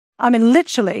I mean,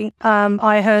 literally,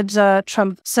 I heard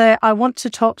Trump say, "I want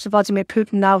to talk to Vladimir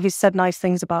Putin now. He's said nice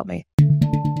things about me."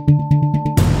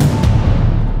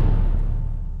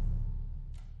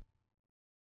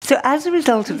 So as a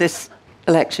result of this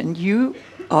election, you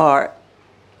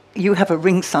have a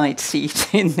ringside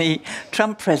seat in the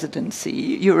Trump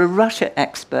presidency. You're a Russia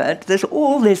expert. There's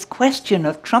all this question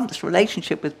of Trump's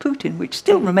relationship with Putin, which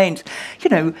still remains,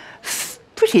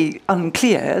 pretty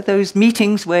unclear. Those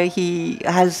meetings where he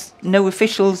has no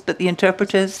officials but the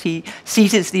interpreters, he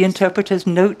seizes the interpreters'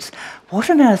 notes. What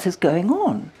on earth is going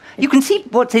on? You can see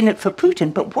what's in it for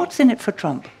Putin, but what's in it for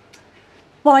Trump?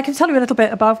 Well, I can tell you a little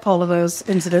bit about all of those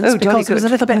incidents because there was a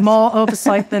little bit more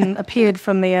oversight than appeared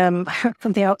from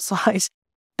the outside.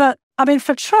 But I mean,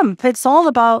 for Trump, it's all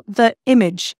about the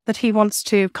image that he wants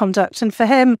to conduct, and for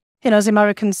him, as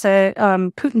Americans say,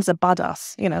 Putin's a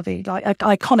badass. The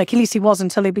iconic. At least he was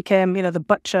until he became, the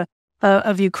butcher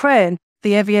of Ukraine.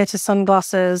 The aviator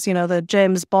sunglasses, the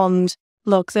James Bond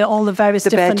look, all the various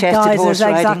different guises,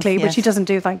 exactly, which he doesn't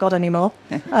do, thank God, anymore.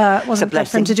 Wasn't fit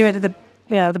for him to do it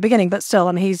at the beginning, but still,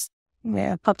 and he's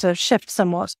had to shift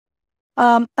somewhat.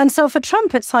 And so for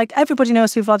Trump, it's like everybody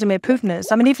knows who Vladimir Putin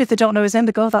is. I mean, even if they don't know his name,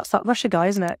 they go, "That's that Russia guy,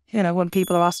 isn't it?" When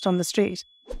people are asked on the street.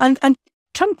 And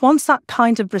Trump wants that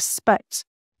kind of respect.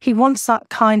 He wants that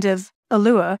kind of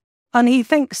allure. And he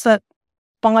thinks that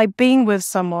by being with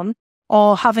someone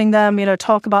or having them,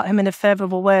 talk about him in a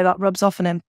favourable way, that rubs off on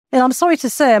him. And I'm sorry to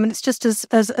say, I mean, it's just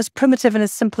as primitive and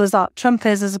as simple as that. Trump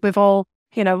is, as we've all,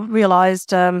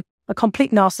 realised, a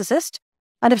complete narcissist.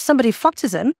 And if somebody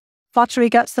flatters him, flattery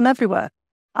gets them everywhere.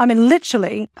 I mean,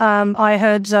 literally, I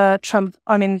heard Trump,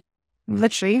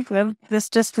 literally, this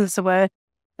distance away,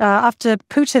 after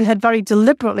Putin had very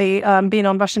deliberately been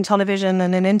on Russian television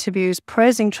and in interviews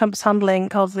praising Trump's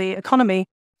handling of the economy,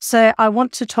 say, "I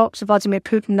want to talk to Vladimir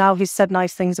Putin now. He's said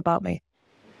nice things about me."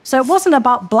 So it wasn't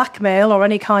about blackmail or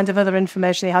any kind of other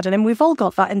information he had on him. We've all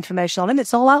got that information on him.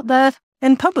 It's all out there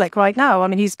in public right now. I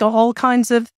mean, he's got all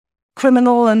kinds of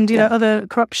criminal and, other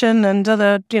corruption and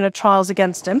other, trials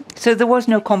against him. So there was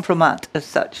no compromat as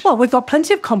such? Well, we've got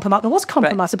plenty of compromat. There was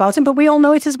compromat about him, but we all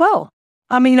know it as well.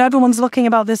 I mean, everyone's looking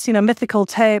about this, mythical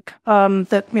tape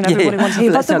that, everybody wants to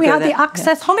hear. But then we had the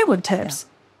Access Hollywood tapes.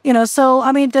 So,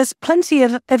 I mean, there's plenty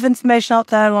of information out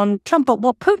there on Trump. But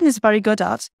what Putin is very good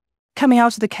at, coming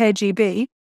out of the KGB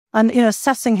and,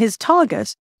 assessing his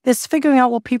target, is figuring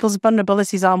out what people's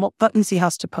vulnerabilities are and what buttons he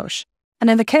has to push. And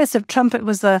in the case of Trump, it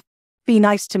was the "be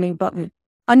nice to me" button.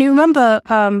 And you remember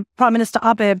Prime Minister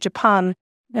Abe of Japan,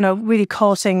 really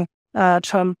courting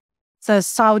Trump, the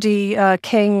Saudi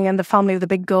king and the family with the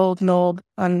big gold knob,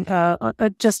 and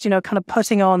just, kind of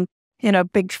putting on,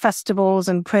 big festivals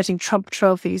and creating Trump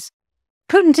trophies.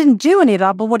 Putin didn't do any of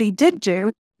that, but what he did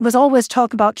do was always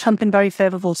talk about Trump in very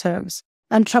favourable terms.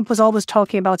 And Trump was always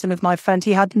talking about him as my friend.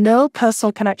 He had no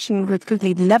personal connection with Putin.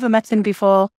 He'd never met him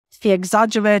before. He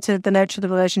exaggerated the nature of the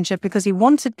relationship because he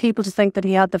wanted people to think that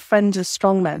he had the friend of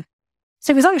strongmen.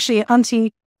 So he was actually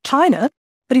anti-China,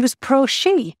 but he was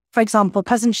pro-Xi, for example,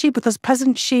 President Xi, because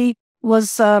President Xi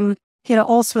was,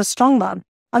 also a strongman.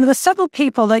 And there were several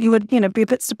people that you would, be a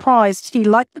bit surprised. He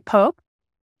liked the Pope.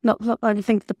 Not that I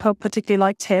think the Pope particularly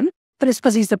liked him, but it's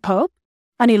because he's the Pope.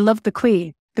 And he loved the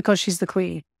Queen because she's the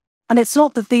Queen. And it's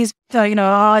not that these, are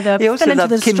either he also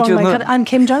loved Kim Jong-un. And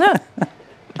Kim Jong-un.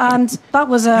 And that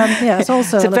was, it's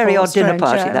also it's a very odd strange. dinner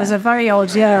party. It was a very odd,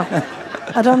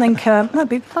 I don't think, that'd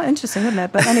be quite interesting, wouldn't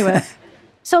it? But anyway,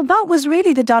 so that was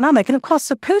really the dynamic. And of course,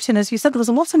 for Putin, as you said, there was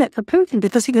a lot in it for Putin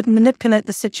because he could manipulate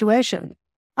the situation.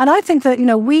 And I think that,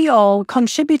 we all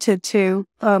contributed to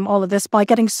all of this by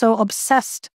getting so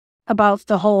obsessed about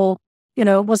the whole,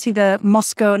 was he the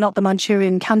Moscow, not the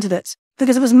Manchurian candidate?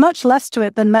 Because there was much less to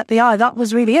it than met the eye. That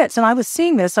was really it. And I was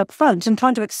seeing this up front and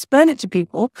trying to explain it to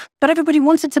people. But everybody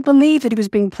wanted to believe that he was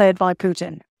being played by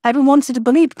Putin. Everyone wanted to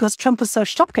believe because Trump was so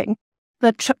shocking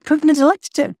that Putin had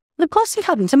elected him. And of course he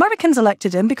hadn't. Americans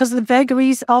elected him because of the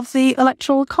vagaries of the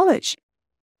Electoral College.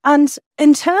 And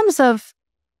in terms of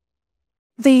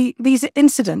these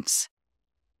incidents,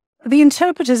 the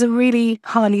interpreters are really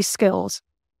highly skilled.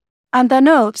 And their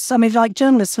notes, like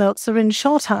journalist notes, are in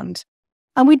shorthand.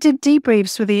 And we did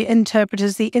debriefs with the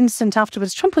interpreters the instant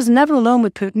afterwards. Trump was never alone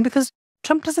with Putin because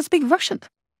Trump doesn't speak Russian.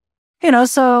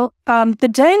 So the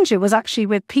danger was actually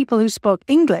with people who spoke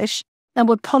English and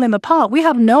would pull him apart. We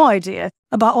have no idea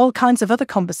about all kinds of other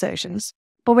conversations,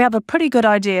 but we have a pretty good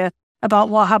idea about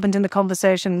what happened in the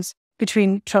conversations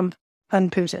between Trump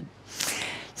and Putin.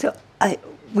 So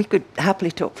we could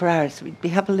happily talk for hours. We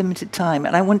have a limited time,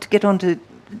 and I want to get on to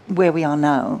where we are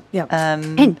now. Yeah.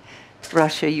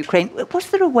 Russia, Ukraine. Was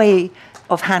there a way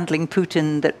of handling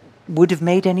Putin that would have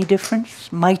made any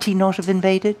difference? Might he not have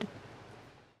invaded?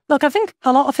 Look, I think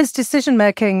a lot of his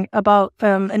decision-making about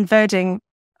invading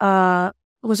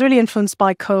was really influenced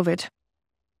by COVID.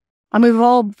 And we've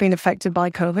all been affected by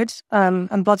COVID,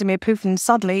 and Vladimir Putin,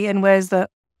 sadly, in ways that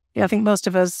I think most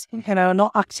of us, are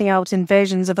not acting out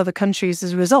invasions of other countries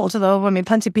as a result, although,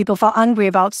 plenty of people felt angry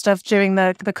about stuff during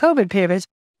the COVID period.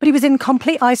 But he was in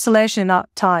complete isolation in that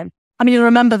time. You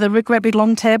remember the great big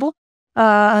long table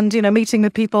and, meeting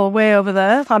with people way over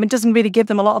there. It doesn't really give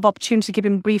them a lot of opportunity to give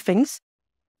him briefings.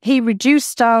 He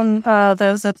reduced down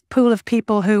the pool of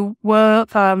people who were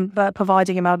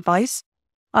providing him advice.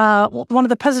 One of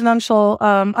the presidential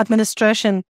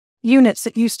administration units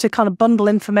that used to kind of bundle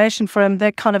information for him,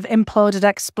 they kind of imploded,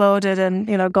 exploded, and,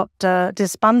 got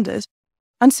disbanded.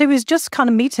 And so he was just kind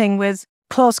of meeting with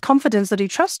close confidants that he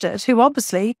trusted, who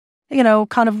obviously,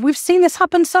 we've seen this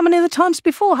happen so many other times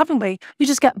before, haven't we? You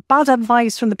just get bad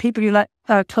advice from the people you let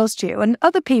close to you. And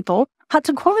other people had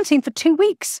to quarantine for 2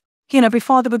 weeks,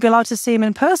 before they would be allowed to see him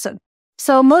in person.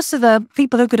 So most of the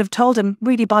people who could have told him,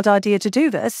 really bad idea to do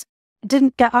this,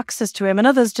 didn't get access to him, and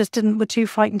others just were too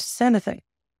frightened to say anything.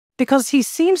 Because he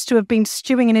seems to have been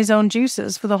stewing in his own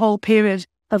juices for the whole period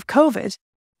of COVID,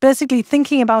 basically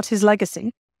thinking about his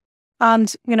legacy.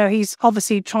 And, he's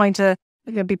obviously trying to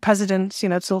be president,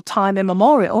 till time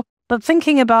immemorial, but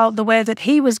thinking about the way that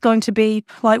he was going to be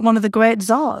like one of the great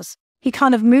czars. He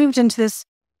kind of moved into this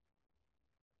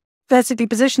basically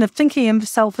position of thinking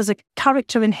himself as a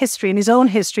character in history, in his own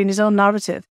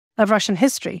narrative of Russian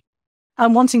history,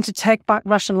 and wanting to take back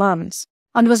Russian lands.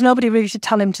 And there was nobody really to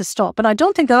tell him to stop. And I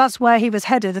don't think that's where he was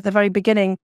headed at the very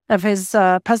beginning of his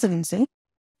presidency.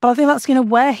 But I think that's,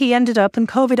 where he ended up. And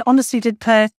COVID honestly did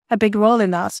play a big role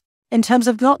in that, in terms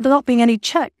of not being any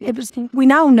check. We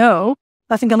now know,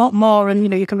 I think, a lot more,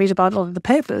 and, you can read about all of the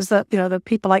papers, that, the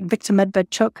people like Viktor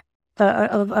Medvedchuk,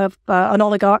 an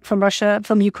oligarch from Russia,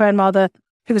 from Ukraine rather,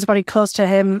 who was very close to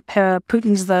him.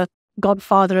 Putin's the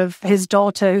godfather of his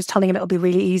daughter, who's telling him it'll be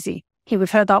really easy. We've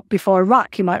heard that before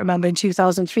Iraq, you might remember, in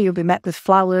 2003, he'll be met with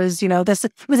flowers, this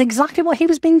was exactly what he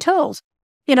was being told.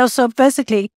 So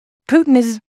basically, Putin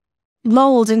is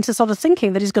lulled into sort of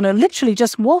thinking that he's going to literally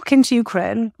just walk into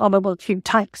Ukraine, or a few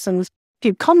tanks and a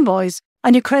few convoys,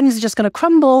 and Ukraine is just going to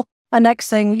crumble, and next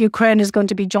thing, Ukraine is going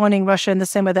to be joining Russia in the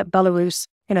same way that Belarus,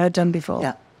 had done before.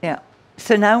 Yeah.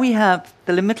 So now we have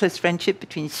the limitless friendship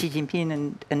between Xi Jinping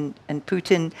and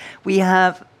Putin. We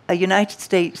have a United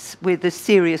States with a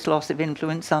serious loss of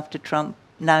influence after Trump,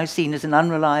 now seen as an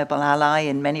unreliable ally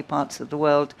in many parts of the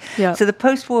world. Yeah. So the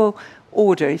post-war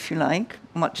order, if you like,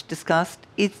 much discussed,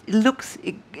 it looks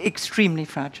extremely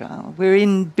fragile. We're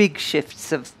in big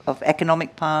shifts of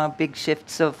economic power, big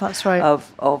shifts of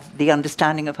the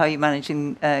understanding of how you're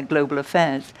managing global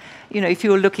affairs. If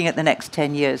you're looking at the next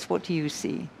 10 years, what do you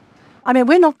see?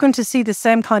 We're not going to see the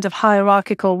same kind of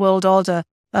hierarchical world order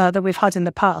that we've had in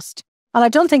the past. And I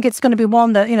don't think it's going to be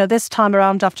one that, this time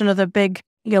around after another big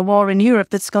war in Europe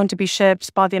that's going to be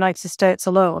shaped by the United States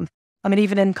alone.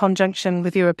 Even in conjunction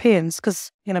with Europeans,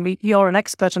 because, you're an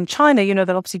expert on China,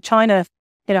 that obviously China,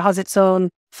 has its own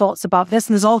thoughts about this.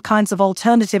 And there's all kinds of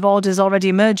alternative orders already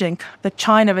emerging. That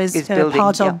China is building,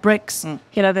 part of BRICS,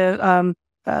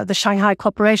 the Shanghai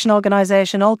Cooperation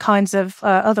Organization, all kinds of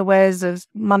other ways of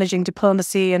managing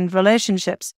diplomacy and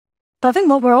relationships. But I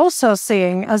think what we're also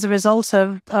seeing as a result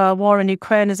of war in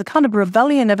Ukraine is a kind of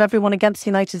rebellion of everyone against the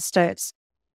United States.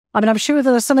 I'm sure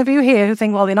there are some of you here who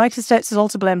think, well, the United States is all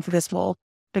to blame for this war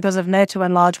because of NATO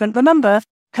enlargement. Remember,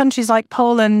 countries like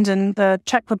Poland and the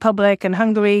Czech Republic and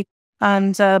Hungary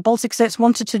and Baltic states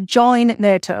wanted to join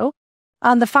NATO.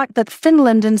 And the fact that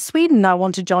Finland and Sweden now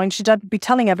want to join should be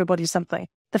telling everybody something.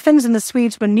 The Finns and the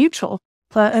Swedes were neutral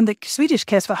in the Swedish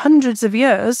case for hundreds of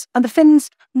years. And the Finns,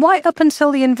 right up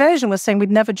until the invasion, were saying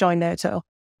we'd never join NATO.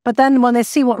 But then when they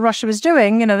see what Russia was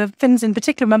doing, the Finns in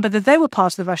particular remember that they were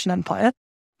part of the Russian Empire.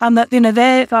 And that,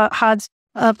 they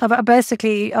had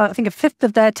basically, I think, a fifth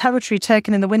of their territory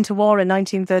taken in the Winter War in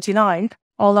 1939,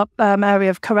 all up area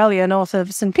of Karelia north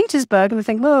of St. Petersburg. And we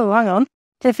think, whoa, hang on.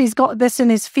 If he's got this in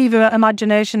his fever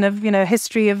imagination of,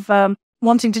 history of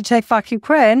wanting to take back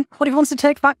Ukraine, what if he wants to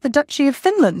take back the Duchy of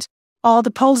Finland? Or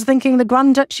the Poles thinking the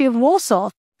Grand Duchy of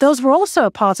Warsaw. Those were also a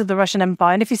part of the Russian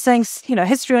Empire. And if he's saying,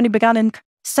 history only began in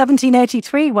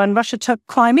 1783 when Russia took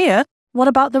Crimea, what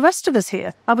about the rest of us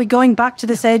here? Are we going back to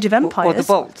this age of empires? Or the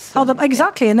Balts.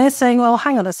 Exactly. And they're saying, well,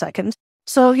 hang on a second.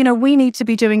 So, we need to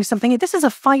be doing something. This is a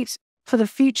fight for the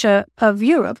future of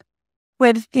Europe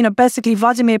with, basically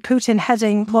Vladimir Putin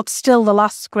heading what's still the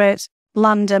last great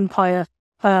land empire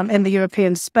in the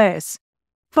European space.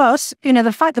 But,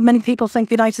 the fact that many people think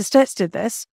the United States did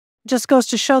this just goes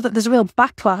to show that there's a real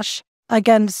backlash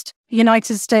against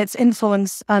United States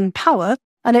influence and power.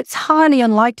 And it's highly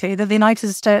unlikely that the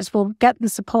United States will get the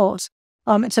support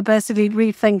to basically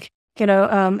rethink,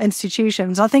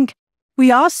 institutions. I think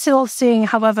we are still seeing,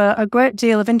 however, a great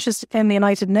deal of interest in the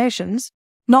United Nations,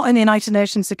 not in the United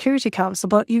Nations Security Council,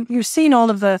 but you've seen all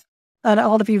of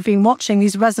you have been watching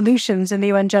these resolutions in the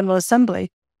UN General Assembly.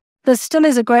 There still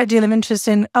is a great deal of interest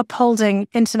in upholding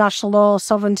international law,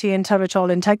 sovereignty, and territorial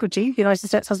integrity. The United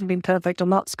States hasn't been perfect on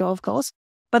that score, of course.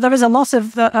 But there is a lot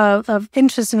of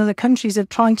interest in other countries of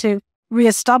trying to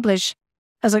reestablish,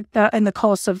 in the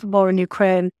course of the war in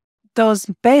Ukraine, those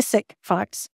basic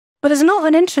facts. But there's not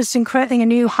an interest in creating a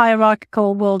new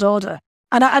hierarchical world order.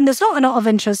 And there's not a lot of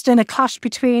interest in a clash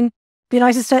between the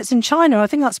United States and China. I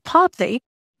think that's partly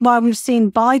why we've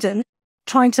seen Biden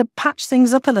trying to patch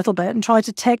things up a little bit and try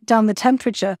to take down the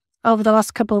temperature over the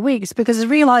last couple of weeks, because the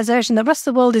realization that the rest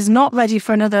of the world is not ready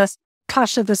for another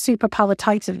clash of the superpower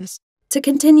titans. To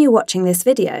continue watching this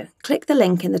video, click the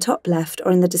link in the top left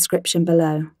or in the description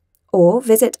below. Or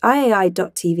visit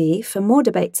iai.tv for more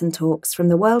debates and talks from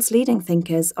the world's leading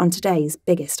thinkers on today's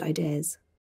biggest ideas.